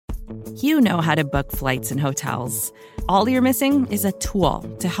You know how to book flights and hotels. All you're missing is a tool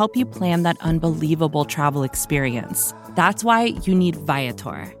to help you plan that unbelievable travel experience. That's why you need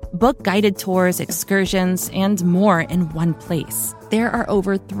Viator. Book guided tours, excursions, and more in one place. There are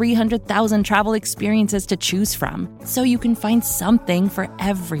over 300,000 travel experiences to choose from, so you can find something for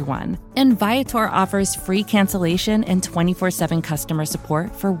everyone. And Viator offers free cancellation and 24/7 customer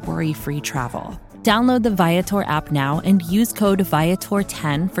support for worry-free travel. Download the Viator app now and use code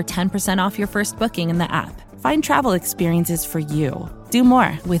Viator10 for 10% off your first booking in the app. Find travel experiences for you. Do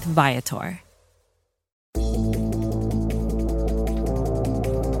more with Viator.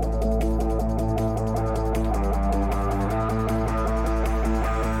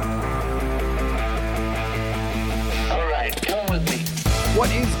 What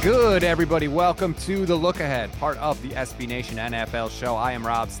is good, everybody? Welcome to The Look Ahead, part of the SB Nation NFL show. I am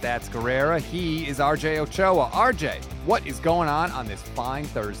Rob Stats Guerrera. He is RJ Ochoa. RJ, what is going on this fine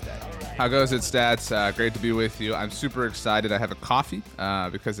Thursday? How goes it, Stats? Great to be with you. I'm super excited. I have a coffee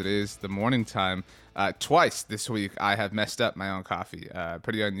because it is the morning time. Twice this week, I have messed up my own coffee.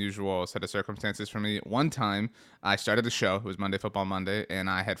 Pretty unusual set of circumstances for me. One time, I started the show. It was Monday Football Monday,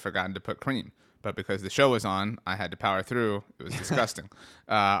 and I had forgotten to put cream. But because the show was on, I had to power through. It was disgusting.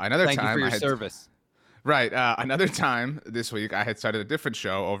 Thank you for your service. Right. Another time this week, I had started a different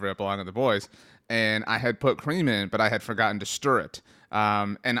show over at Belong with the Boys, and I had put cream in, but I had forgotten to stir it.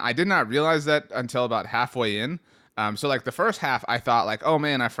 And I did not realize that until about halfway in. So like the first half, I thought like, oh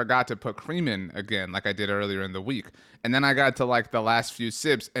man, I forgot to put cream in again, like I did earlier in the week. And then I got to like the last few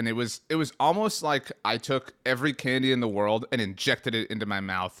sips, and it was almost like I took every candy in the world and injected it into my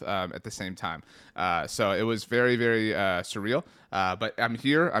mouth at the same time. So it was very, very surreal. But I'm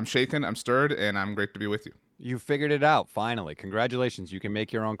here, I'm shaken, I'm stirred, and I'm great to be with you. You figured it out, finally. Congratulations, you can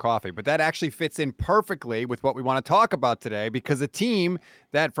make your own coffee. But that actually fits in perfectly with what we want to talk about today, because a team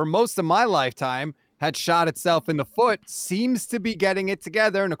that for most of my lifetime had shot itself in the foot seems to be getting it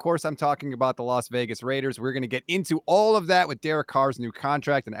together. And of course, I'm talking about the Las Vegas Raiders. We're going to get into all of that with Derek Carr's new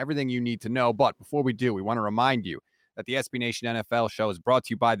contract and everything you need to know. But before we do, we want to remind you that the SB Nation NFL show is brought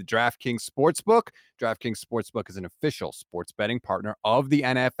to you by the DraftKings Sportsbook. DraftKings Sportsbook is an official sports betting partner of the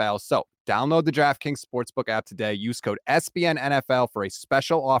NFL. So download the DraftKings Sportsbook app today. Use code SBNNFL for a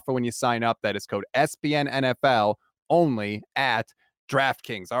special offer when you sign up. That is code SBNNFL only at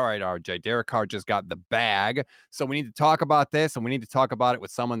DraftKings. All right, RJ, Derek Carr just got the bag. So we need to talk about this, and we need to talk about it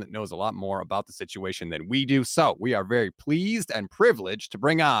with someone that knows a lot more about the situation than we do. So we are very pleased and privileged to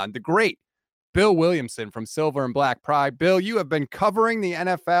bring on the great Bill Williamson from Silver and Black Pride. Bill, you have been covering the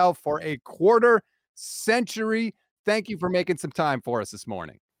NFL for a quarter century. Thank you for making some time for us this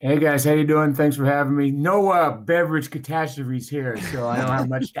morning. Hey guys, how you doing? Thanks for having me. No beverage catastrophes here, so I don't have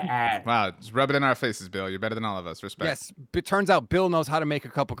much to add. Wow, just rub it in our faces, Bill. You're better than all of us. Respect. Yes, it turns out Bill knows how to make a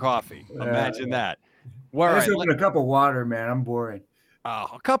cup of coffee. Imagine that. Well, just open a cup of water, man. I'm boring. Oh,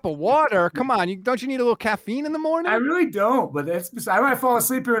 a cup of water? Come on. Don't you need a little caffeine in the morning? I really don't, but I might fall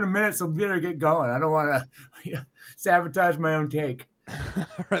asleep here in a minute, so better get going. I don't want to sabotage my own take. All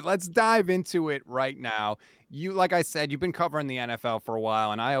right, let's dive into it right now. Like I said, you've been covering the NFL for a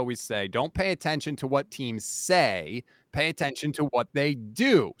while, and I always say, don't pay attention to what teams say, pay attention to what they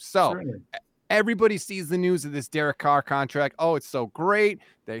do. So everybody sees the news of this Derek Carr contract. Oh, it's so great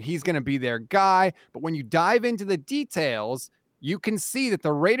that he's going to be their guy. But when you dive into the details, you can see that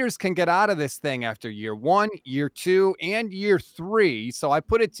the Raiders can get out of this thing after year 1, year 2, and year 3. So I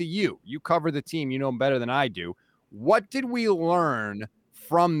put it to you. You cover the team. You know them better than I do. What did we learn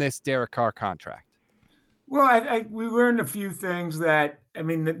from this Derek Carr contract? Well, we learned a few things that, I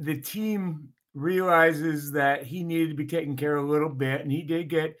mean, the team realizes that he needed to be taken care of a little bit, and he did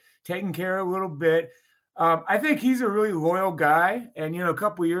get taken care of a little bit. I think he's a really loyal guy. And, a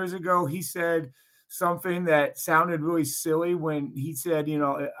couple of years ago, he said something that sounded really silly when he said,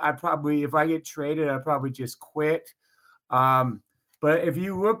 if I get traded, I'd probably just quit. But if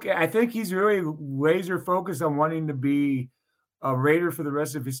you look, I think he's really laser focused on wanting to be a Raider for the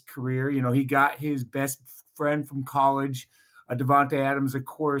rest of his career. He got his best friend from college, Devontae Adams, of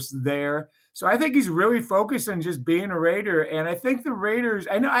course, there. So I think he's really focused on just being a Raider. And I think the Raiders,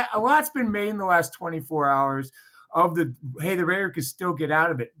 I know a lot's been made in the last 24 hours of the Raider could still get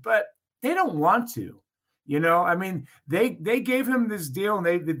out of it, but they don't want to. I mean, they gave him this deal, and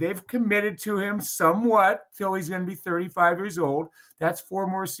they've committed to him somewhat till he's going to be 35 years old. That's 4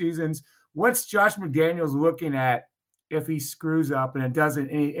 more seasons. What's Josh McDaniels looking at if he screws up and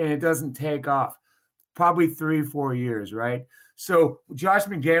it doesn't take off? Probably 3-4 years, right? So Josh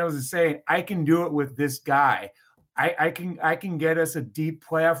McDaniels is saying, I can do it with this guy. I can get us a deep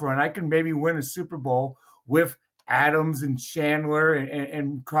playoff run. I can maybe win a Super Bowl with Adams and Chandler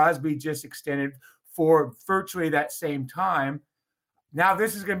and Crosby just extended for virtually that same time. Now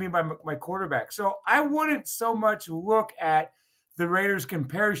this is going to be my quarterback. So I wouldn't so much look at the Raiders can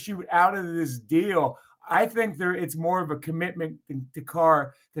parachute out of this deal. I think it's more of a commitment to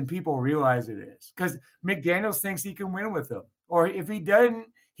Carr than people realize it is, because McDaniels thinks he can win with him. Or if he doesn't,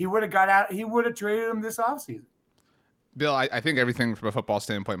 he would have got out. He would have traded him this offseason. Bill, I think everything from a football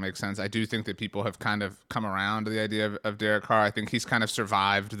standpoint makes sense. I do think that people have kind of come around to the idea of Derek Carr. I think he's kind of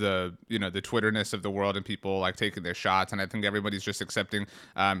survived the Twitterness of the world and people like taking their shots. And I think everybody's just accepting.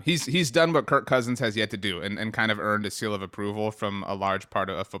 He's done what Kirk Cousins has yet to do and kind of earned a seal of approval from a large part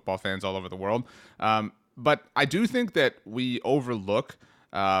of football fans all over the world. But I do think that we overlook,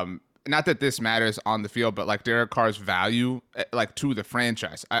 not that this matters on the field, but like Derek Carr's value, like to the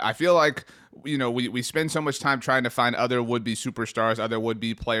franchise. I feel like, we spend so much time trying to find other would-be superstars, other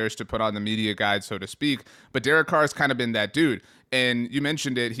would-be players to put on the media guide, so to speak. But Derek Carr's kind of been that dude. And you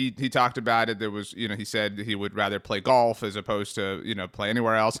mentioned it. He talked about it. There was, he said he would rather play golf as opposed to, play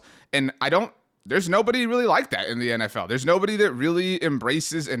anywhere else. And there's nobody really like that in the NFL. There's nobody that really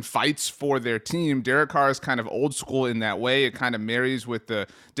embraces and fights for their team. Derek Carr is kind of old school in that way. It kind of marries with the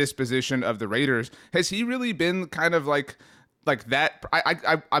disposition of the Raiders. Has he really been kind of like that?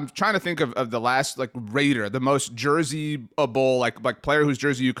 I'm trying to think of the last like Raider, the most jersey-able like player whose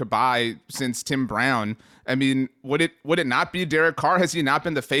jersey you could buy since Tim Brown. I mean, would it not be Derek Carr? Has he not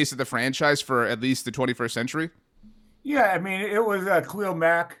been the face of the franchise for at least the 21st century? Yeah, I mean, it was Khalil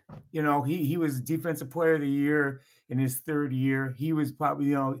Mack. He was Defensive Player of the Year in his third year. He was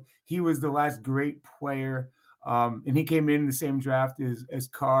probably, he was the last great player, and he came in the same draft as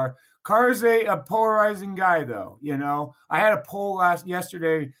Carr. Carr is a polarizing guy, though. I had a poll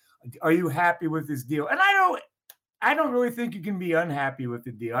yesterday. Are you happy with this deal? And I don't really think you can be unhappy with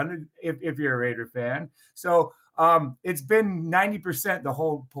the deal if you're a Raider fan. So it's been 90% the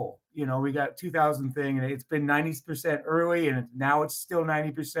whole poll. We got 2,000 thing, and it's been 90% early, and now it's still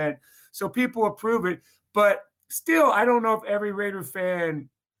 90%. So people approve it, but still, I don't know if every Raider fan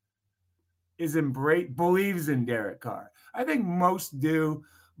believes in Derek Carr. I think most do,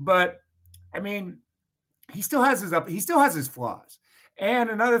 but I mean, he still has his flaws. And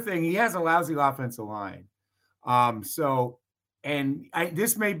another thing, he has a lousy offensive line.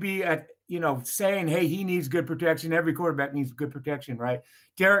 This may be saying, hey, he needs good protection. Every quarterback needs good protection, right?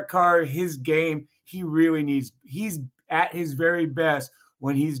 Derek Carr, his game, he's at his very best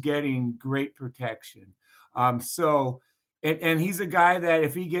when he's getting great protection. And he's a guy that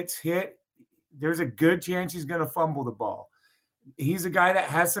if he gets hit, there's a good chance he's going to fumble the ball. He's a guy that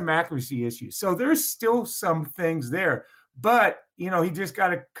has some accuracy issues. So there's still some things there. But, he just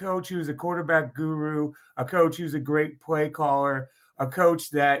got a coach who's a quarterback guru, a coach who's a great play caller, a coach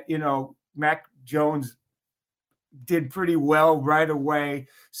that, Mac Jones did pretty well right away.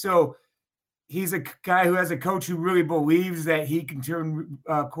 So he's a guy who has a coach who really believes that he can turn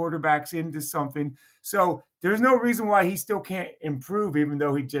quarterbacks into something. So there's no reason why he still can't improve, even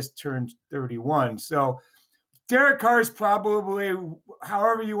though he just turned 31. So Derek Carr is probably,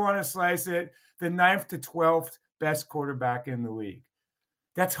 however you want to slice it, the 9th to 12th best quarterback in the league.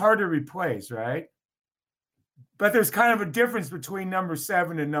 That's hard to replace, right? But there's kind of a difference between number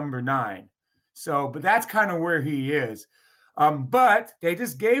 7 and number 9. But that's kind of where he is. But they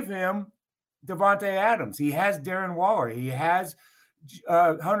just gave him Devontae Adams. He has Darren Waller. He has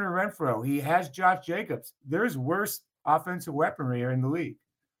Hunter Renfrow. He has Josh Jacobs. There's worse offensive weaponry in the league.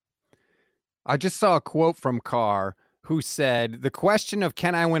 I just saw a quote from Carr who said, the question of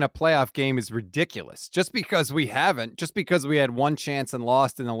can I win a playoff game is ridiculous. Just because we haven't, just because we had one chance and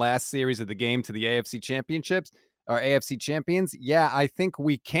lost in the last series of the game to the AFC championships or AFC champions. Yeah, I think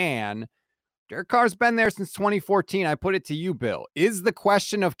we can. Derek Carr's been there since 2014. I put it to you, Bill. Is the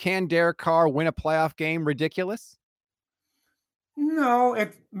question of can Derek Carr win a playoff game ridiculous? No,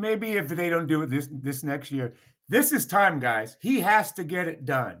 maybe if they don't do it this next year. This is time, guys. He has to get it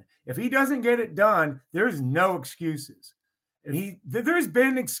done. If he doesn't get it done, there's no excuses. And there's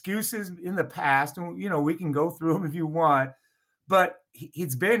been excuses in the past, and we can go through them if you want. But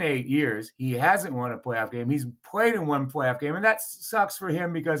it's been 8 years. He hasn't won a playoff game. He's played in one playoff game, and that sucks for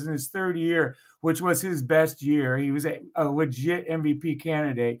him because in his third year, which was his best year, he was a legit MVP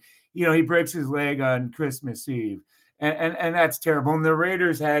candidate. He breaks his leg on Christmas Eve, and that's terrible. And the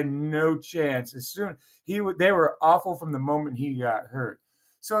Raiders had no chance. They were awful from the moment he got hurt.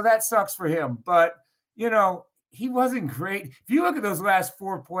 So that sucks for him. But, he wasn't great. If you look at those last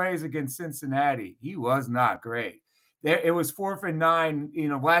 4 plays against Cincinnati, he was not great. It was 4th and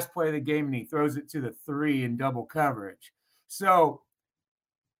 9, last play of the game, and he throws it to the 3 in double coverage. So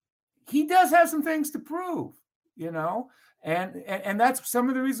he does have some things to prove. and that's some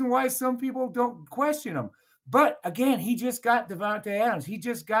of the reason why some people don't question him. But again, he just got Davante Adams. He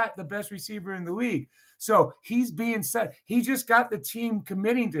just got the best receiver in the league. So he's being set. He just got the team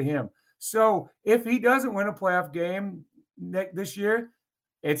committing to him. So if he doesn't win a playoff game this year,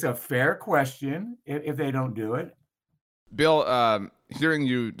 it's a fair question if they don't do it. Bill, hearing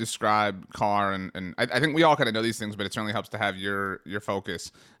you describe Carr, and I think we all kind of know these things, but it certainly helps to have your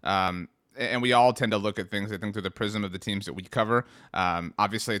focus. And we all tend to look at things, I think, through the prism of the teams that we cover.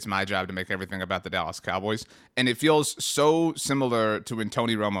 Obviously, it's my job to make everything about the Dallas Cowboys. And it feels so similar to when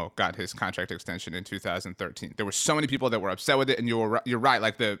Tony Romo got his contract extension in 2013. There were so many people that were upset with it, and you're right.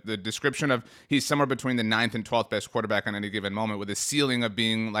 Like the description of he's somewhere between the 9th and 12th best quarterback on any given moment, with a ceiling of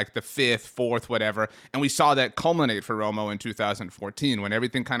being like the 5th, 4th, whatever. And we saw that culminate for Romo in 2014 when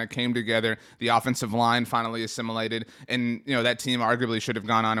everything kind of came together. The offensive line finally assimilated, and that team arguably should have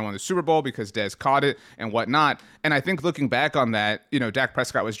gone on and won the Super Bowl because Dez caught it and whatnot. And I think looking back on that, Dak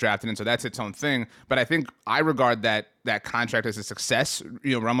Prescott was drafted, and so that's its own thing. But I think I regard that contract as a success.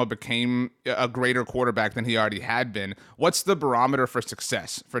 Romo became a greater quarterback than he already had been. What's the barometer for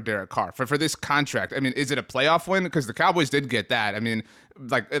success for Derek Carr for this contract? I mean, is it a playoff win? Because the Cowboys did get that. I mean,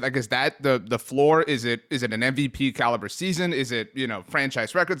 like is that the floor? Is it an MVP caliber season? Is it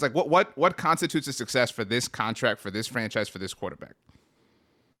franchise records? Like what constitutes a success for this contract, for this franchise, for this quarterback?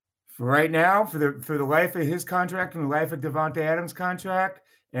 For right now, for the life of his contract and the life of Davante Adams' contract,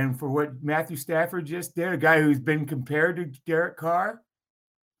 and for what Matthew Stafford just did, a guy who's been compared to Derek Carr,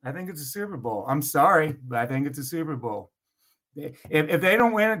 I think it's a Super Bowl. I'm sorry, but I think it's a Super Bowl. If they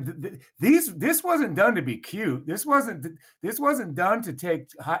don't win it, this wasn't done to be cute. This wasn't done to take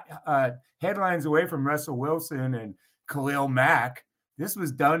headlines away from Russell Wilson and Khalil Mack. This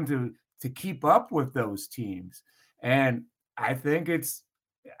was done to keep up with those teams, and I think it's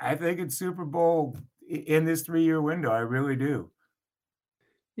Super Bowl in this 3-year window. I really do.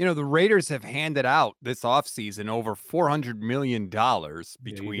 The Raiders have handed out this offseason over $400 million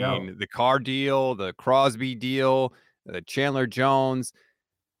between the Carr deal, the Crosby deal, the Chandler Jones.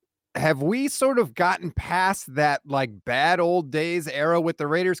 Have we sort of gotten past that like bad old days era with the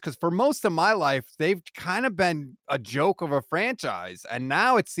Raiders? Because for most of my life, they've kind of been a joke of a franchise. And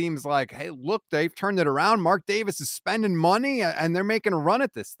now it seems like, hey, look, they've turned it around. Mark Davis is spending money and they're making a run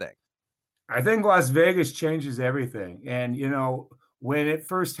at this thing. I think Las Vegas changes everything. And, when it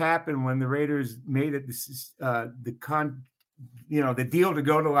first happened, when the Raiders made it, the deal to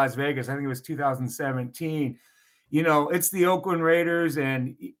go to Las Vegas, I think it was 2017, it's the Oakland Raiders,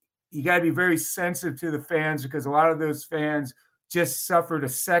 and you got to be very sensitive to the fans because a lot of those fans just suffered a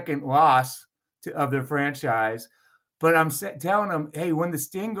second loss of their franchise. But I'm telling them, hey, when the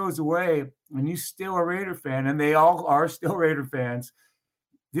sting goes away and you're still a Raider fan, and they all are still Raider fans,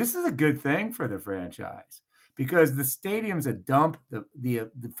 this is a good thing for the franchise. Because the stadium's a dump.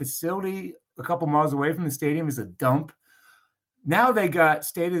 The facility a couple miles away from the stadium is a dump. Now they got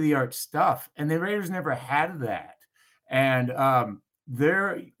state-of-the-art stuff, and the Raiders never had that. And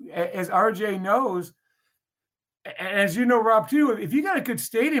they're, as RJ knows, and as you know, Rob, too, if you got a good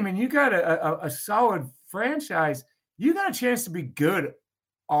stadium and you got a solid franchise, you got a chance to be good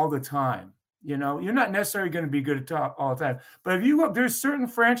all the time. You're not necessarily going to be good all the time. But if you look, there's certain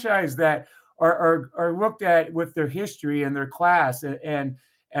franchise that are looked at with their history and their class and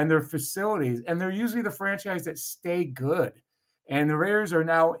their facilities, and they're usually the franchise that stay good. And the Raiders are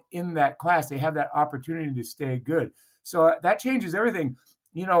now in that class. They have that opportunity to stay good. So that changes everything.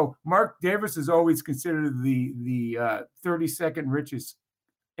 Mark Davis is always considered the 32nd richest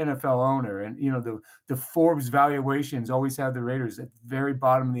NFL owner, and the Forbes valuations always have the Raiders at the very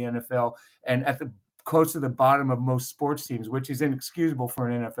bottom of the NFL and at the close to the bottom of most sports teams, which is inexcusable for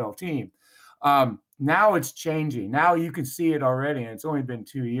an NFL team. Now it's changing. Now you can see it already, and it's only been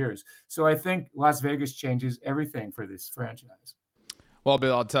 2 years. So I think Las Vegas changes everything for this franchise. Well,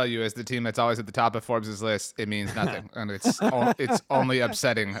 Bill, I'll tell you, as the team that's always at the top of Forbes' list, it means nothing, and it's only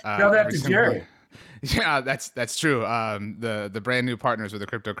upsetting. Tell that to Jerry. Yeah, that's true. The brand new partners with the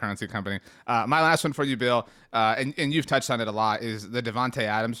cryptocurrency company. My last one for you, Bill, and you've touched on it a lot, is the Davante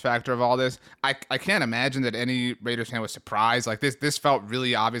Adams factor of all this. I can't imagine that any Raiders fan was surprised. Like this felt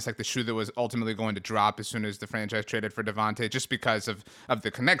really obvious, like the shoe that was ultimately going to drop as soon as the franchise traded for Davante, just because of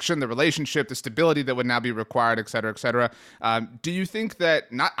the connection, the relationship, the stability that would now be required, et cetera, et cetera. Do you think that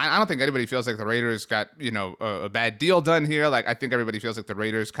I don't think anybody feels like the Raiders got a bad deal done here. Like I think everybody feels like the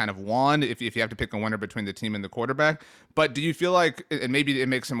Raiders kind of won if you have to pick a winner between the team and the quarterback. But do you feel like, and maybe it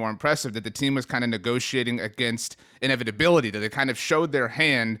makes it more impressive, that the team was kind of negotiating against inevitability, that they kind of showed their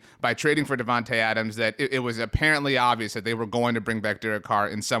hand by trading for Davante Adams, that it was apparently obvious that they were going to bring back Derek Carr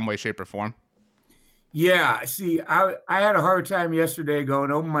in some way, shape, or form? Yeah, see, I had a hard time yesterday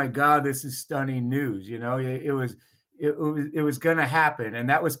going, oh my God, this is stunning news. It was going to happen, and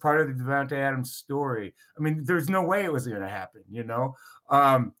that was part of the Devontae Adams story. I mean, there's no way it was going to happen.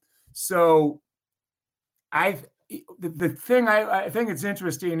 So I the thing I think it's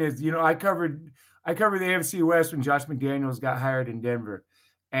interesting is I covered the AFC West when Josh McDaniels got hired in Denver,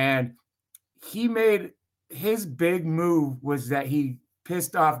 and he made his big move was that he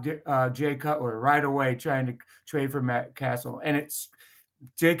pissed off Jay Cutler right away, trying to trade for Matt Castle, and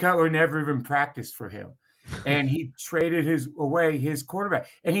Jay Cutler never even practiced for him, and he traded his quarterback,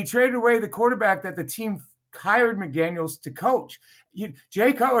 and he traded away the quarterback that the team hired McDaniels to coach.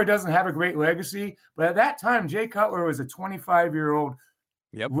 Jay Cutler doesn't have a great legacy, but at that time, Jay Cutler was a 25-year-old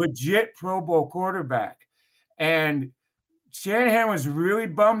legit Pro Bowl quarterback, and Shanahan was really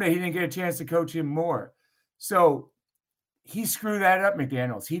bummed that he didn't get a chance to coach him more. So he screwed that up,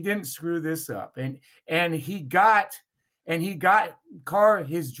 McDaniels. He didn't screw this up. And he got Carr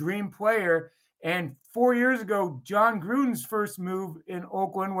his dream player. And 4 years ago, John Gruden's first move in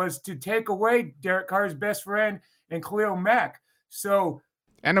Oakland was to take away Derek Carr's best friend and Khalil Mack.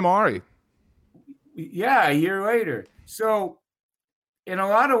 And Amari. Yeah, a year later. So in a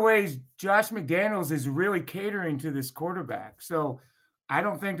lot of ways, Josh McDaniels is really catering to this quarterback. So I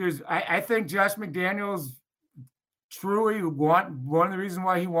don't think I think Josh McDaniels truly one of the reasons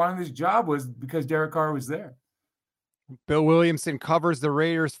why he wanted this job was because Derek Carr was there. Bill Williamson covers the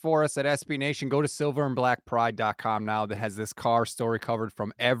Raiders for us at SB Nation. Go to silverandblackpride.com now. That has this Carr story covered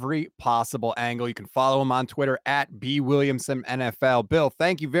from every possible angle. You can follow him on Twitter at BWilliamsonNFL. Bill,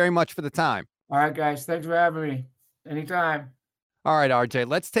 thank you very much for the time. All right, guys. Thanks for having me. Anytime. All right, RJ,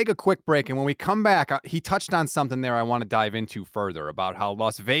 let's take a quick break. And when we come back, he touched on something there I want to dive into further about how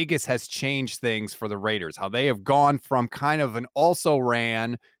Las Vegas has changed things for the Raiders, how they have gone from kind of an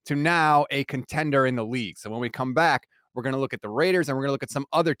also-ran to now a contender in the league. So when we come back, we're going to look at the Raiders and we're going to look at some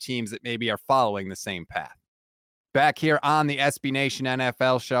other teams that maybe are following the same path. Back here on the SB Nation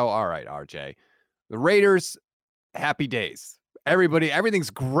NFL show. All right, RJ, the Raiders, happy days. Everything's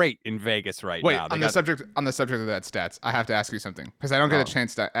great in Vegas right now. On the subject of that stats, I have to ask you something because I don't get a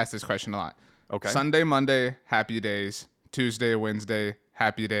chance to ask this question a lot. Okay. Sunday, Monday, happy days. Tuesday, Wednesday,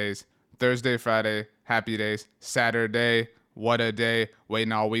 happy days. Thursday, Friday, happy days. Saturday, what a day.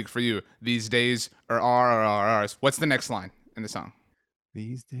 Waiting all week for you. These days are ours. What's the next line in the song?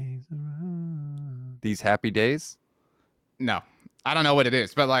 These days are ours. These happy days? No. I don't know what it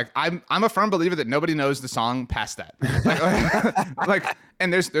is, but like I'm a firm believer that nobody knows the song past that.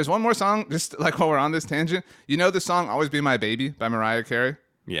 And there's one more song, just like while we're on this tangent. You know the song "Always Be My Baby" by Mariah Carey?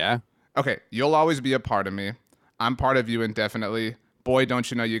 Yeah. Okay, you'll always be a part of me. I'm part of you indefinitely. Boy, don't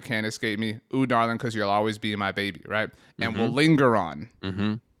you know you can't escape me. Ooh, darling, because you'll always be my baby, right? And we'll linger on.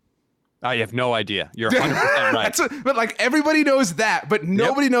 Mm-hmm. I have no idea. You're 100% right. But like everybody knows that, but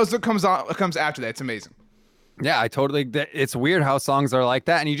nobody knows what comes after that. It's amazing. Yeah, it's weird how songs are like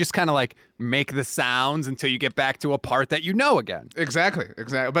that. And you just kind of like make the sounds until you get back to a part that you know again. Exactly.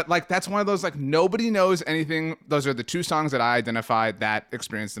 But like, that's one of those, like nobody knows anything. Those are the two songs that I identified that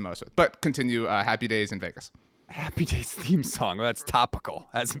experience the most with. But continue. Happy Days in Vegas. Happy Days theme song. Well, that's topical.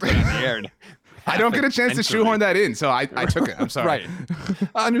 Hasn't been on the air. I don't get a chance to shoehorn that in, so I took it. I'm sorry. Right.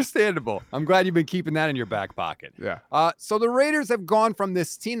 Understandable. I'm glad you've been keeping that in your back pocket. Yeah. So the Raiders have gone from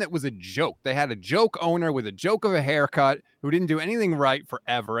this team that was a joke. They had a joke owner with a joke of a haircut who didn't do anything right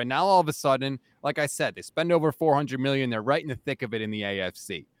forever. And now all of a sudden, like I said, they spend over $400 million. They're right in the thick of it in the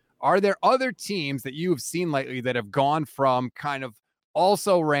AFC. Are there other teams that you have seen lately that have gone from kind of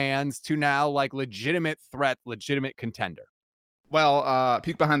also rans to now like legitimate threat, legitimate contender? Well,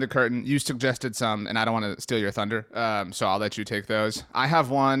 peek behind the curtain. You suggested some, and I don't want to steal your thunder, so I'll let you take those. I have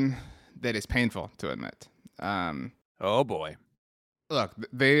one that is painful to admit. Oh boy! Look,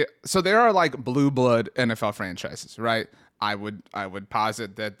 there are like blue blood NFL franchises, right? I would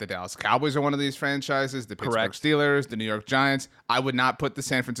posit that the Dallas Cowboys are one of these franchises, the Pittsburgh Steelers, the New York Giants. I would not put the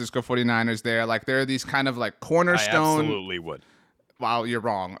San Francisco 49ers there. Like there are these kind of like cornerstone. I absolutely would. Wow, you're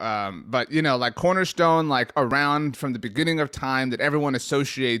wrong. But, like cornerstone, like around from the beginning of time that everyone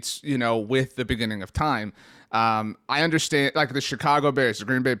associates, with the beginning of time. I understand, like the Chicago Bears, the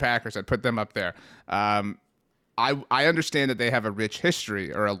Green Bay Packers, I'd put them up there. I understand that they have a rich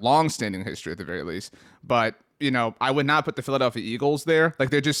history or a long-standing history at the very least. But, I would not put the Philadelphia Eagles there. Like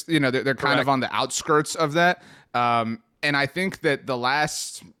they're just, they're kind of on the outskirts of that. And I think that the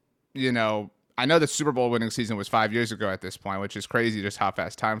last, I know the Super Bowl winning season was 5 years ago at this point, which is crazy just how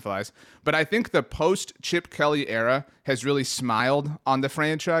fast time flies. But I think the post-Chip Kelly era has really smiled on the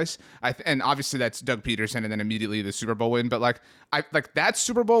franchise. And obviously that's Doug Peterson and then immediately the Super Bowl win. But like that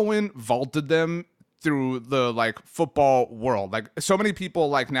Super Bowl win vaulted them through the like football world. Like so many people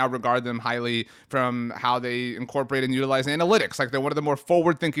like now regard them highly from how they incorporate and utilize analytics. Like they're one of the more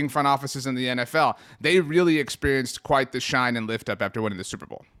forward-thinking front offices in the NFL. They really experienced quite the shine and lift up after winning the Super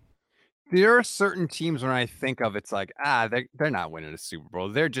Bowl. There are certain teams when I think of it's like, they're not winning a Super Bowl.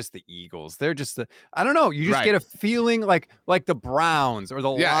 They're just the Eagles. They're just I don't know. You just get a feeling like the Browns or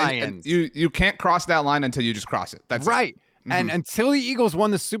the Lions. And you can't cross that line until you just cross it. That's right. Mm-hmm. And until the Eagles won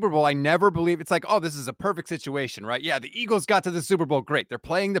the Super Bowl, I never believed it's like, oh, this is a perfect situation, right? Yeah, the Eagles got to the Super Bowl. Great. They're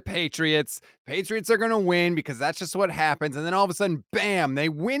playing the Patriots. Patriots are going to win because that's just what happens. And then all of a sudden, bam, they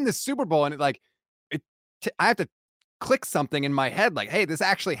win the Super Bowl. And I have to click something in my head like, hey, this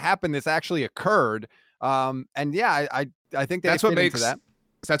actually happened. This actually occurred. And yeah, I think that's what makes that.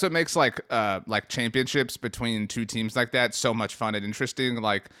 So that's what makes like championships between two teams like that so much fun and interesting.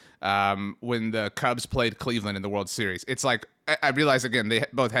 Like when the Cubs played Cleveland in the World Series, it's like I realize again they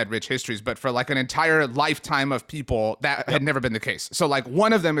both had rich histories, but for like an entire lifetime of people that had never been the case. So like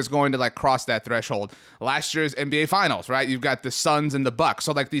one of them is going to like cross that threshold. Last year's NBA Finals, right? You've got the Suns and the Bucks.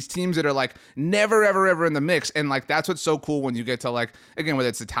 So like these teams that are like never ever in the mix, and like that's what's so cool when you get to like again whether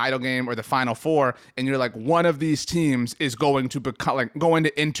it's the title game or the Final Four, and you're like one of these teams is going to become like going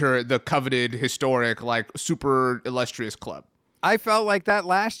to enter the coveted historic like super illustrious club. I felt like that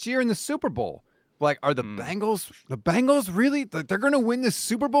last year in the Super Bowl. Like, are the Bengals really, they're going to win the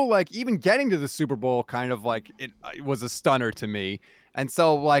Super Bowl? Like, even getting to the Super Bowl kind of like, it was a stunner to me. And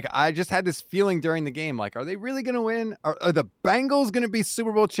so, like, I just had this feeling during the game, like, are they really going to win? Are the Bengals going to be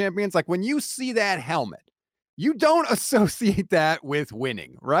Super Bowl champions? Like, when you see that helmet, you don't associate that with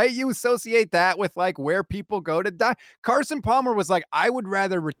winning, right? You associate that with like where people go to die. Carson Palmer was like, I would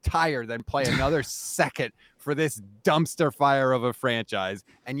rather retire than play another second for this dumpster fire of a franchise.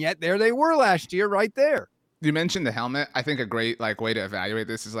 And yet there they were last year right there. You mentioned the helmet. I think a great like way to evaluate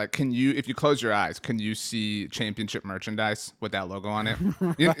this is like, if you close your eyes, can you see championship merchandise with that logo on it?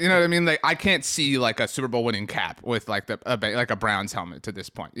 Right. You know what I mean? Like I can't see like a Super Bowl winning cap with like a Browns helmet to this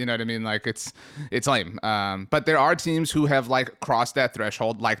point. You know what I mean? Like it's lame. But there are teams who have like crossed that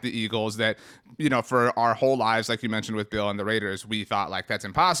threshold, like the Eagles that, you know, for our whole lives, like you mentioned with Bill and the Raiders, we thought like that's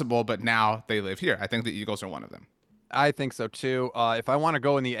impossible, but now they live here. I think the Eagles are one of them. I think so too. If I want to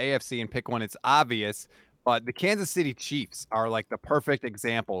go in the AFC and pick one, it's obvious. But the Kansas City Chiefs are like the perfect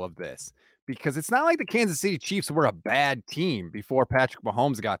example of this because it's not like the Kansas City Chiefs were a bad team before Patrick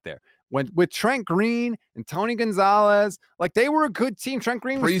Mahomes got there. With Trent Green and Tony Gonzalez, like they were a good team. Trent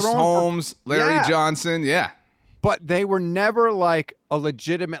Green was Priest Holmes, Larry Johnson, but they were never like a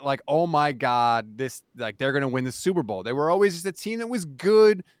legitimate like, oh my God, this like they're gonna win the Super Bowl. They were always just a team that was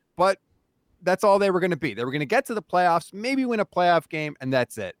good, but that's all they were going to be. They were going to get to the playoffs, maybe win a playoff game, and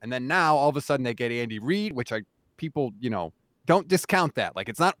that's it. And then now all of a sudden they get Andy Reid, which people, you know, don't discount that. Like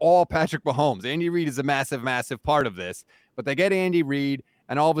it's not all Patrick Mahomes. Andy Reid is a massive, massive part of this, but they get Andy Reid,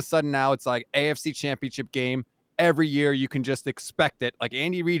 and all of a sudden now it's like AFC Championship game. Every year you can just expect it. Like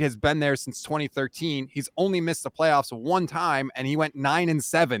Andy Reid has been there since 2013. He's only missed the playoffs one time, and he went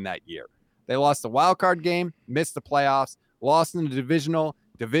 9-7 that year. They lost the wild card game, missed the playoffs, lost in the divisional,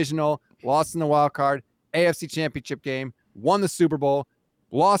 lost in the wild card, AFC Championship game, won the Super Bowl,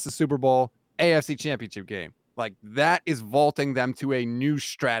 lost the Super Bowl, AFC Championship game. Like that is vaulting them to a new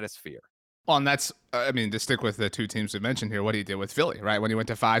stratosphere. Well, and that's, I mean, to stick with the two teams we mentioned here, what he did with Philly, right? When he went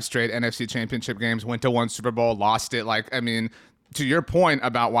to 5 straight NFC Championship games, went to 1 Super Bowl, lost it. Like, I mean, to your point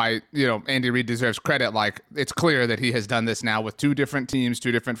about why, you know, Andy Reid deserves credit, like it's clear that he has done this now with 2 different teams,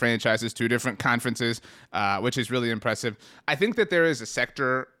 2 different franchises, 2 different conferences, which is really impressive. I think that there is a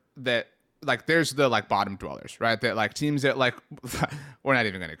sector that like there's the like bottom dwellers, right? That like teams that like we're not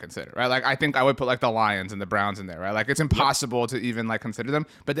even going to consider, right? Like I think I would put like the Lions and the Browns in there, right? Like it's impossible to even like consider them.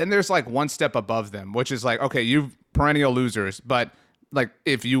 But then there's like one step above them, which is like, okay, you've perennial losers, but like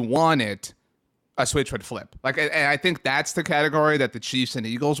if you want it, a switch would flip. Like, and I think that's the category that the Chiefs and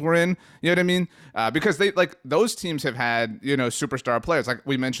Eagles were in. You know what I mean? Because they like those teams have had, you know, superstar players. Like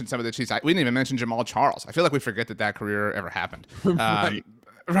we mentioned some of the Chiefs. We didn't even mention Jamal Charles. I feel like we forget that career ever happened. Right.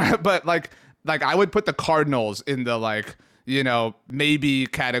 But like I would put the Cardinals in the like, you know, maybe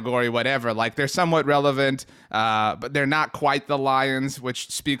category, whatever. Like they're somewhat relevant, but they're not quite the Lions, which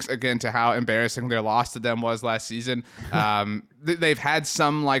speaks again to how embarrassing their loss to them was last season. They've had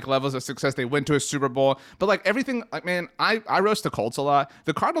some like levels of success. They went to a Super Bowl, but like everything, like man, I roast the Colts a lot.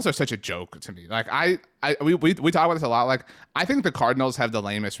 The Cardinals are such a joke to me. Like we talk about this a lot. Like I think the Cardinals have the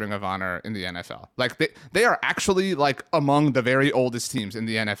lamest ring of honor in the NFL. Like they are actually like among the very oldest teams in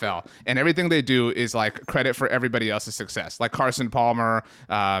the NFL, and everything they do is like credit for everybody else's success. Like Carson Palmer,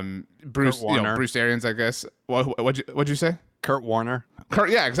 Bruce Arians, I guess. What'd you say? Kurt Warner.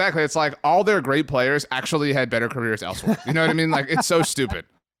 Yeah, exactly. It's like all their great players actually had better careers elsewhere. You know what I mean? Like, it's so stupid.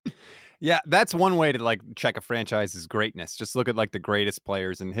 Yeah, that's one way to like check a franchise's greatness. Just look at like the greatest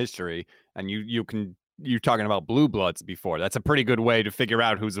players in history, and you're talking about blue bloods before. That's a pretty good way to figure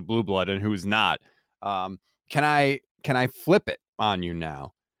out who's a blue blood and who's not. Can I flip it on you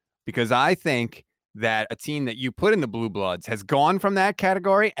now? Because I think that a team that you put in the blue bloods has gone from that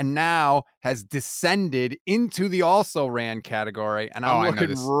category and now has descended into the also ran category. And I'm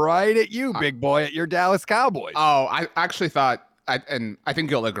looking right at you, big boy, at your Dallas Cowboys. Oh, I actually thought, and I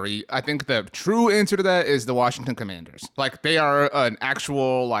think you'll agree, I think the true answer to that is the Washington Commanders. Like, they are an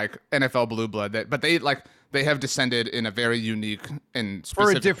actual like NFL blue blood, but they have descended in a very unique and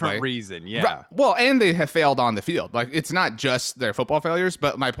specific for a different way. reason. Yeah. Right. Well, and they have failed on the field. Like, it's not just their football failures,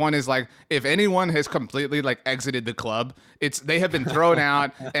 but my point is, like, if anyone has completely like exited the club, they have been thrown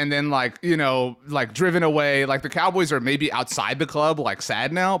out and then like, you know, like driven away. Like, the Cowboys are maybe outside the club, like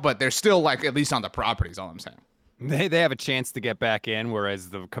sad now, but they're still like at least on the property is all I'm saying. They have a chance to get back in, whereas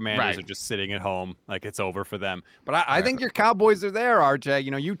the Commanders are just sitting at home like it's over for them. But I think your Cowboys are there, RJ.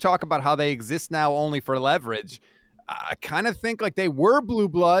 You know, you talk about how they exist now only for leverage. I kind of think like they were blue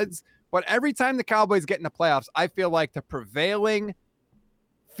bloods, but every time the Cowboys get in the playoffs, I feel like the prevailing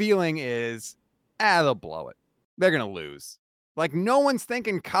feeling is, they'll blow it. They're going to lose. Like, no one's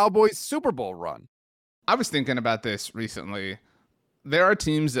thinking Cowboys Super Bowl run. I was thinking about this recently. There are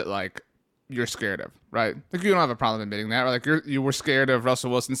teams that like you're scared of, right? Like, you don't have a problem admitting that. Like, you were scared of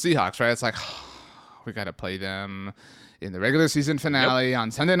Russell Wilson Seahawks, right? It's like, we got to play them in the regular season finale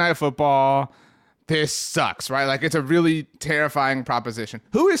on Sunday Night Football. This sucks, right? Like, it's a really terrifying proposition.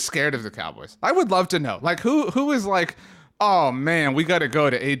 Who is scared of the Cowboys? I would love to know. Like, who is like, oh man, we got to go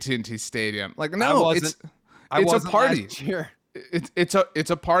to AT&T Stadium. Like, no, it's a party. It's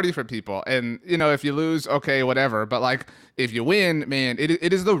a party for people, and you know, if you lose, okay, whatever, but like if you win, man,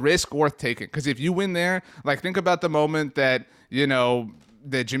 it is the risk worth taking, because if you win there, like, think about the moment that, you know,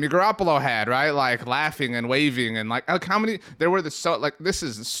 that Jimmy Garoppolo had, right? Like, laughing and waving, and like how many there were like, this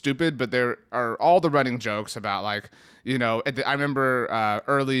is stupid, but there are all the running jokes about, like, you know, I remember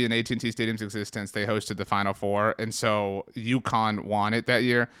early in AT&T Stadium's existence, they hosted the Final Four, and so UConn won it that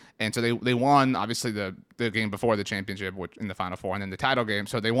year, and so they won obviously the game before the championship, which in the Final Four, and then the title game.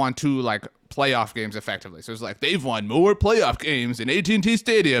 So they won 2 like playoff games effectively. So it's like they've won more playoff games in AT&T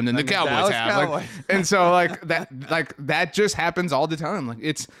Stadium than the Cowboys have. Like, and so like that just happens all the time. Like,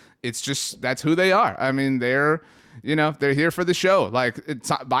 it's just, that's who they are. I mean, they're here for the show. Like,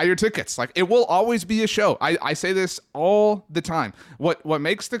 buy your tickets. Like, it will always be a show. I say this all the time. What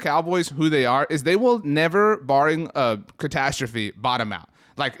makes the Cowboys who they are is they will never, barring a catastrophe, bottom out.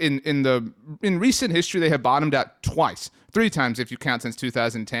 Like, in recent history, they have bottomed out twice. 3 times if you count since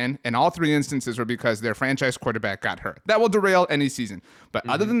 2010, and all 3 instances were because their franchise quarterback got hurt. That will derail any season. But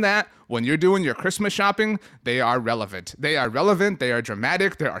other than that, when you're doing your Christmas shopping, they are relevant. They are relevant. They are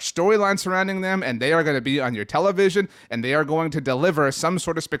dramatic. There are storylines surrounding them, and they are going to be on your television, and they are going to deliver some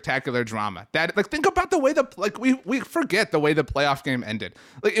sort of spectacular drama. That, like, think about the way we forget the way the playoff game ended.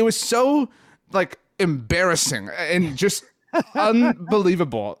 Like, it was so like embarrassing and just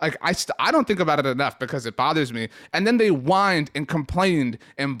unbelievable. Like, I don't think about it enough because it bothers me. And then they whined and complained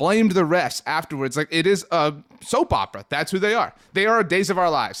and blamed the refs afterwards. Like, it is a soap opera. That's who they are. They are Days of Our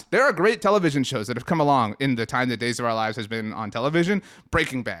Lives. There are great television shows that have come along in the time that Days of Our Lives has been on television.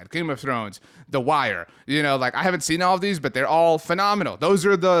 Breaking Bad, Game of Thrones, The Wire. You know, like, I haven't seen all of these, but they're all phenomenal. Those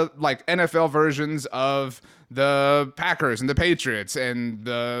are the like NFL versions of the Packers and the Patriots and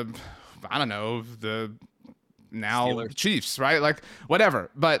the now Steelers. Chiefs, right? Like, whatever.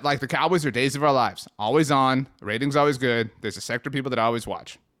 But like, the Cowboys are Days of Our Lives. Always on. Ratings always good. There's a sector of people that always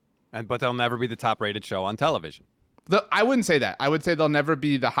watch. But they'll never be the top-rated show on television. I wouldn't say that. I would say they'll never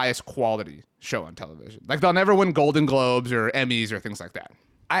be the highest quality show on television. Like, they'll never win Golden Globes or Emmys or things like that.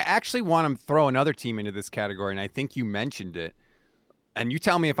 I actually want to throw another team into this category, and I think you mentioned it. And you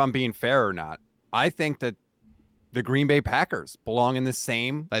tell me if I'm being fair or not. I think that the Green Bay Packers belong in the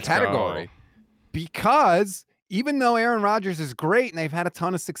same category. Because even though Aaron Rodgers is great and they've had a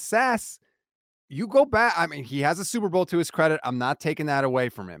ton of success, you go back. I mean, he has a Super Bowl to his credit. I'm not taking that away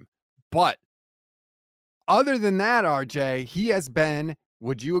from him. But other than that, RJ, he has been,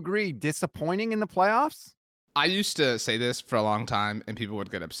 would you agree, disappointing in the playoffs? I used to say this for a long time and people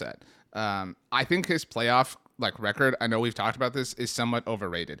would get upset. I think his playoff record, I know we've talked about this, is somewhat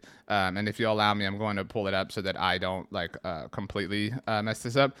overrated. And if you allow me, I'm going to pull it up so that I don't completely mess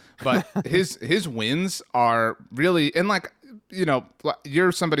this up. But his wins are really, and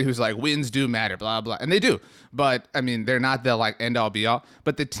you're somebody who's like, wins do matter, blah, blah. And they do. But, I mean, they're not the, like, end-all, be-all.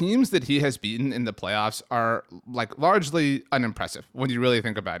 But the teams that he has beaten in the playoffs are, like, largely unimpressive when you really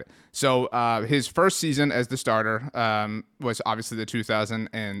think about it. So his first season as the starter was obviously the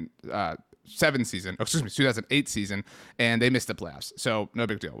 2008 season, and they missed the playoffs. So no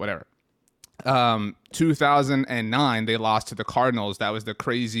big deal, whatever. 2009 they lost to the Cardinals. That was the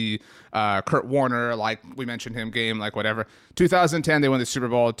crazy Kurt Warner, like we mentioned him, game, like whatever. 2010 they won the Super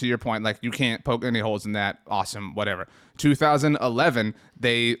Bowl. To your point, like you can't poke any holes in that. Awesome, whatever. 2011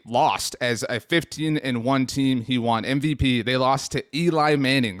 they lost as a 15-1 team. He won MVP. They lost to Eli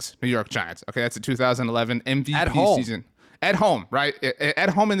Manning's New York Giants. Okay, that's a 2011 MVP season. At home, right? At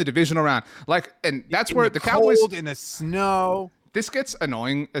home in the divisional round. Like, and that's where the Cowboys, cold, in the snow. This gets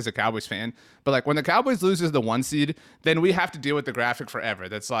annoying as a Cowboys fan, but like when the Cowboys loses the 1 seed, then we have to deal with the graphic forever.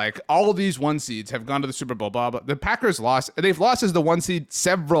 That's like all of these 1 seeds have gone to the Super Bowl, blah, blah. The Packers lost. They've lost as the 1 seed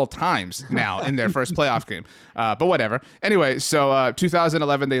several times now in their first playoff game. But whatever. Anyway, so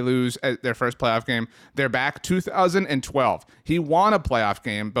 2011, they lose at their first playoff game. They're back 2012. He won a playoff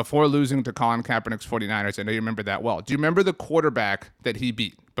game before losing to Colin Kaepernick's 49ers. I know you remember that well. Do you remember the quarterback that he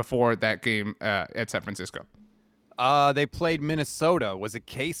beat before that game at San Francisco? They played Minnesota. Was it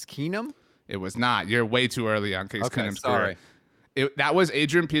Case Keenum? It was not. You're way too early on Case Keenum's sorry. career. That was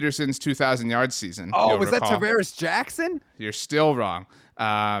Adrian Peterson's 2,000-yard season. Oh, was that Tavares Jackson? You're still wrong.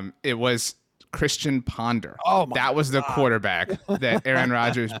 It was Christian Ponder. Oh, my That was the quarterback that Aaron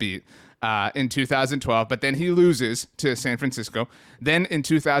Rodgers beat in 2012. But then he loses to San Francisco. Then in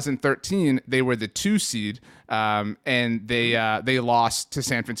 2013, they were the 2 seed, and they lost to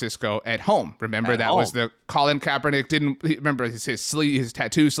San Francisco at home. Remember, was the Colin Kaepernick didn't remember his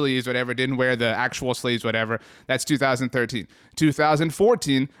tattoo sleeves, whatever, didn't wear the actual sleeves, whatever. That's 2013.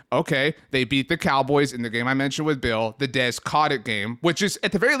 2014, okay, they beat the Cowboys in the game I mentioned with Bill, the Des Cauditt game, which is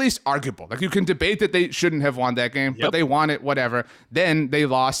at the very least arguable. Like you can debate that they shouldn't have won that game, but they won it, whatever. Then they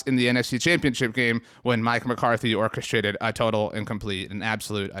lost in the NFC Championship game when Mike McCarthy orchestrated a total incomplete and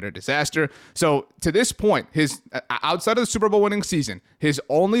absolute utter disaster. So to this point, his outside of the Super Bowl winning season, his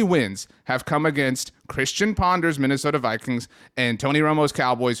only wins have come against Christian Ponder's Minnesota Vikings and Tony Romo's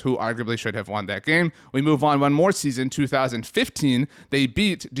Cowboys, who arguably should have won that game. We move on one more season, 2015. They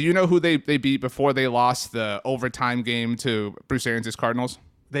beat, do you know who they beat before they lost the overtime game to Bruce Arians' Cardinals?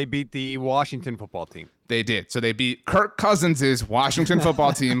 They beat the Washington football team. They did. So they beat Kirk Cousins' Washington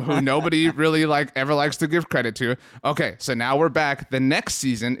football team, who nobody really ever likes to give credit to. Okay, so now we're back. The next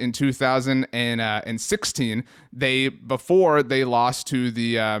season in 2016, before they lost to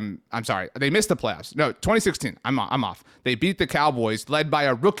the they missed the playoffs. No, 2016. I'm off. They beat the Cowboys, led by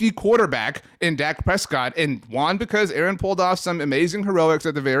a rookie quarterback in Dak Prescott, and won because Aaron pulled off some amazing heroics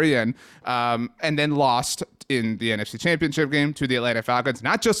at the very end, and then lost in the NFC Championship game to the Atlanta Falcons.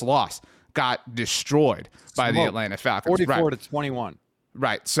 Not just lost, got destroyed by the Atlanta Falcons. 44-21.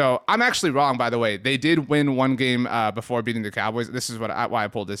 Right. So I'm actually wrong, by the way. They did win one game before beating the Cowboys. This is why I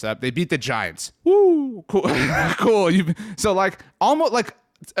pulled this up. They beat the Giants. Woo! Cool. Cool. So almost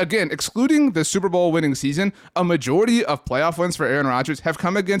again, excluding the Super Bowl winning season, a majority of playoff wins for Aaron Rodgers have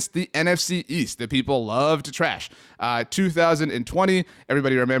come against the NFC East that people love to trash. 2020,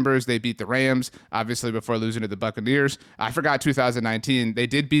 everybody remembers they beat the Rams, obviously before losing to the Buccaneers. I forgot 2019, they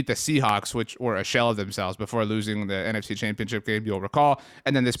did beat the Seahawks, which were a shell of themselves before losing the NFC Championship game, you'll recall.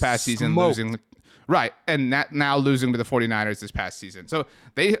 And then this past season, losing... Right, and now losing to the 49ers this past season. So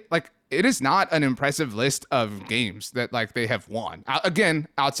it is not an impressive list of games that they have won. Again,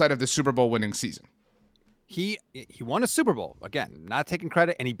 outside of the Super Bowl winning season. He won a Super Bowl. Again, not taking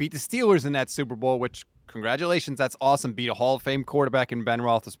credit, and he beat the Steelers in that Super Bowl, which, congratulations, that's awesome. Beat a Hall of Fame quarterback in Ben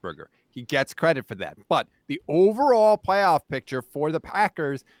Roethlisberger. He gets credit for that. But the overall playoff picture for the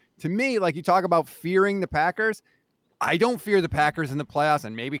Packers, to me, you talk about fearing the Packers, I don't fear the Packers in the playoffs,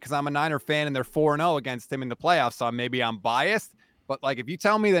 and maybe because I'm a Niner fan and they're 4-0 against him in the playoffs, so maybe I'm biased. But if you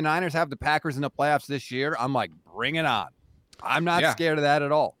tell me the Niners have the Packers in the playoffs this year, I'm bring it on. I'm not scared of that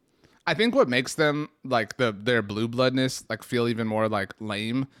at all. I think what makes them their blue bloodness feel even more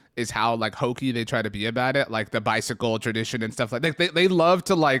lame is how hokey they try to be about it, the bicycle tradition and stuff they love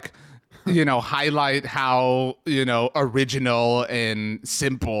to highlight how, original and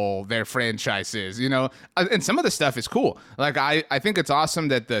simple their franchise is, and some of the stuff is cool. I think it's awesome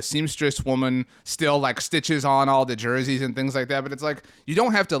that the seamstress woman still stitches on all the jerseys and things like that. But it's you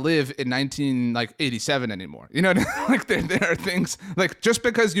don't have to live in 1987 anymore. There are things just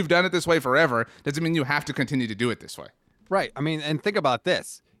because you've done it this way forever doesn't mean you have to continue to do it this way. Right. I mean, and think about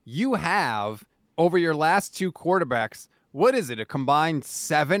this. You have over your last 2 quarterbacks, what is it? A combined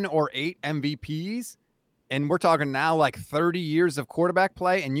 7 or 8 MVPs? and we're talking now like 30 years of quarterback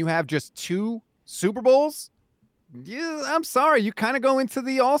play, and you have just 2 Super Bowls, yeah, I'm sorry, you kind of go into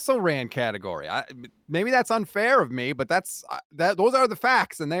the also ran category. Maybe that's unfair of me, but those are the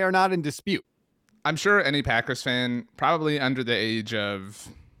facts, and they are not in dispute. I'm sure any Packers fan, probably under the age of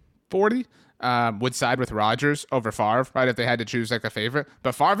 40, would side with Rodgers over Favre, right? If they had to choose like a favorite,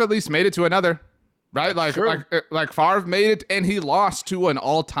 but Favre at least made it to another, right? Like Favre made it, and he lost to an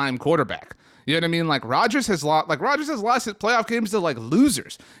all-time quarterback. You know what I mean? Like Rodgers has lost his playoff games to like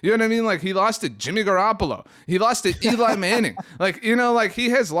losers. You know what I mean? Like he lost to Jimmy Garoppolo. He lost to Eli Manning. Like, you know, like he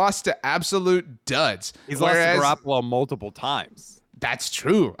has lost to absolute duds. He's lost to Garoppolo multiple times. That's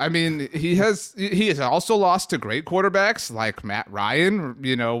true. I mean, he has also lost to great quarterbacks like Matt Ryan,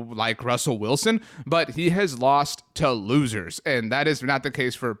 you know, like Russell Wilson, but he has lost to losers. And that is not the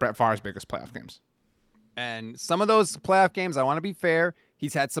case for Brett Favre's biggest playoff games. And some of those playoff games, I want to be fair,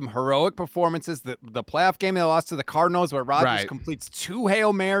 he's had some heroic performances. The playoff game they lost to the Cardinals where Rodgers completes 2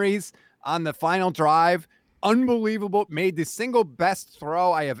 Hail Marys on the final drive. Unbelievable. Made the single best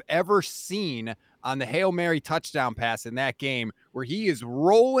throw I have ever seen on the Hail Mary touchdown pass in that game, where he is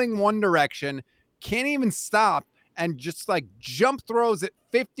rolling one direction, can't even stop, and just like jump throws it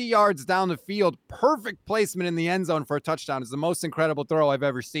 50 yards down the field. Perfect placement in the end zone for a touchdown. Is the most incredible throw I've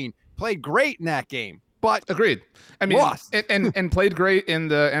ever seen. Played great in that game. But agreed. I mean, lost. and played great in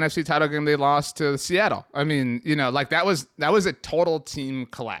the NFC title game they lost to Seattle. I mean, you know, like that was a total team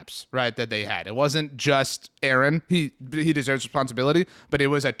collapse, right? That they had. It wasn't just Aaron. He deserves responsibility, but it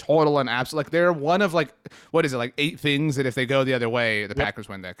was a total and absolute. Like they're one of like, what is it, like 8 things that if they go the other way, the Packers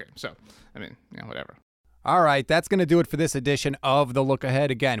win that game. So I mean, yeah, whatever. All right, that's going to do it for this edition of The Look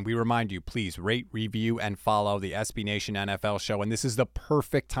Ahead. Again, we remind you, please rate, review, and follow the SB Nation NFL show. And this is the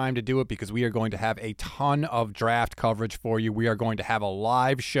perfect time to do it because we are going to have a ton of draft coverage for you. We are going to have a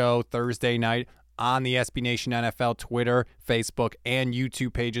live show Thursday night on the SB Nation NFL Twitter, Facebook, and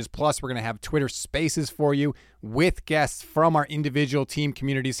YouTube pages. Plus, we're going to have Twitter Spaces for you with guests from our individual team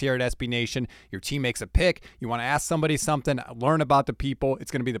communities here at SB Nation. Your team makes a pick. You want to ask somebody something, learn about the people. It's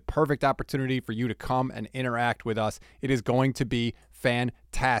going to be the perfect opportunity for you to come and interact with us. It is going to be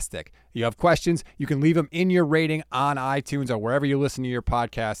fantastic. You have questions, you can leave them in your rating on iTunes or wherever you listen to your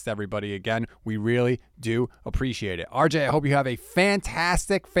podcasts, everybody. Again, we really do appreciate it. RJ, I hope you have a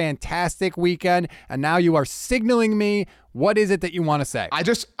fantastic, fantastic weekend. And now you are signaling me. What is it that you want to say?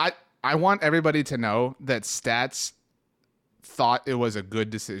 I want everybody to know that Stats thought it was a good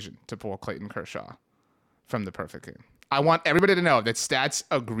decision to pull Clayton Kershaw from the perfect game. I want everybody to know that Stats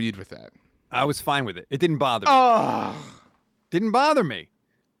agreed with that. I was fine with it. It didn't bother me. Didn't bother me.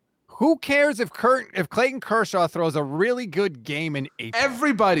 Who cares if Clayton Kershaw throws a really good game in April?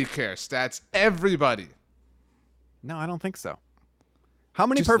 Everybody cares, Stats. Everybody. No, I don't think so. How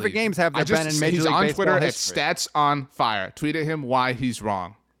many perfect games have there been in Major League Baseball history? He's on Twitter at Stats on Fire. Tweet at him why he's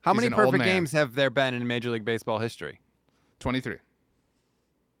wrong. How many perfect games have there been in Major League Baseball history? 23.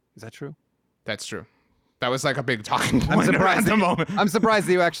 Is that true? That's true. That was like a big talking point around the moment. I'm surprised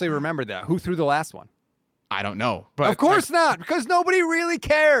that you actually remembered that. Who threw the last one? I don't know, but of course not, because nobody really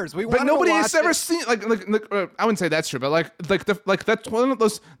cares. But nobody has ever seen like I wouldn't say that's true, but like that's one of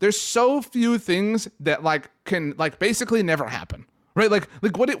those. There's so few things that like can like basically never happen, right? Like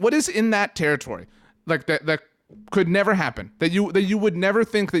what is in that territory, like that could never happen, that you would never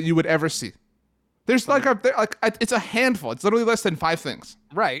think that you would ever see. There's it's a handful. It's literally less than 5 things,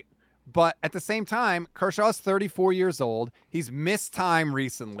 right? But at the same time, Kershaw's 34 years old. He's missed time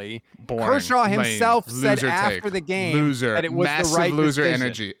recently. Boring, Kershaw himself said after take. the game that it was massive the right loser decision.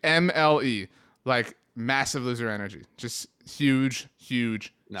 Energy. MLE, like massive loser energy. Just huge.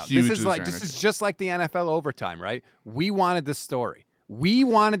 No, huge this is just like the NFL overtime, right? We wanted the story. We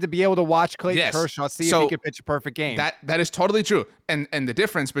wanted to be able to watch Clayton Kershaw, see if he could pitch a perfect game. That is totally true. And the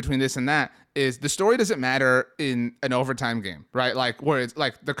difference between this and that is the story doesn't matter in an overtime game, right? Like where it's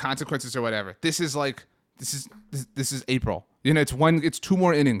like the consequences or whatever. This is April. You know, it's 2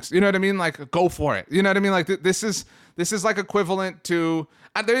 more innings. You know what I mean? Like go for it. You know what I mean? Like this is like equivalent to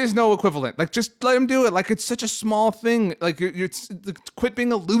there is no equivalent. Like just let him do it. Like it's such a small thing. Like you're quit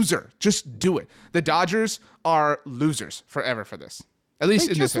being a loser. Just do it. The Dodgers are losers forever for this. At least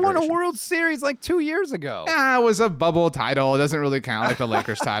they in this just won iteration. a World Series like 2 years ago. Yeah, it was a bubble title. It doesn't really count like the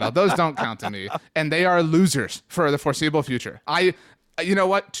Lakers title. Those don't count to me. And they are losers for the foreseeable future. You know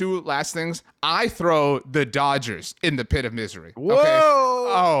what? 2 last things. I throw the Dodgers in the pit of misery. Whoa! Okay?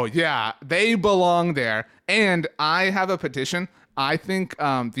 Oh, yeah. They belong there. And I have a petition. I think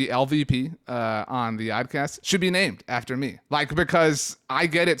the LVP on the Oddcast should be named after me. Like, because I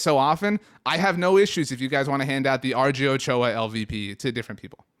get it so often. I have no issues if you guys want to hand out the RJ Ochoa LVP to different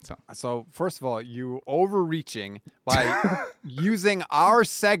people. So first of all, you overreaching by using our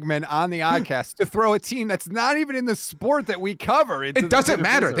segment on the Oddcast to throw a team that's not even in the sport that we cover. It doesn't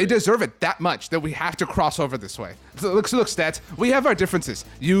matter. They deserve it that much that we have to cross over this way. So look, Stats. We have our differences.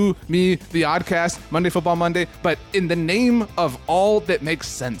 You, me, the Oddcast, Monday Football Monday. But in the name of all that makes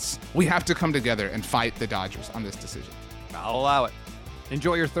sense, we have to come together and fight the Dodgers on this decision. I'll allow it.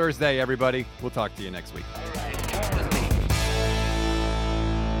 Enjoy your Thursday, everybody. We'll talk to you next week.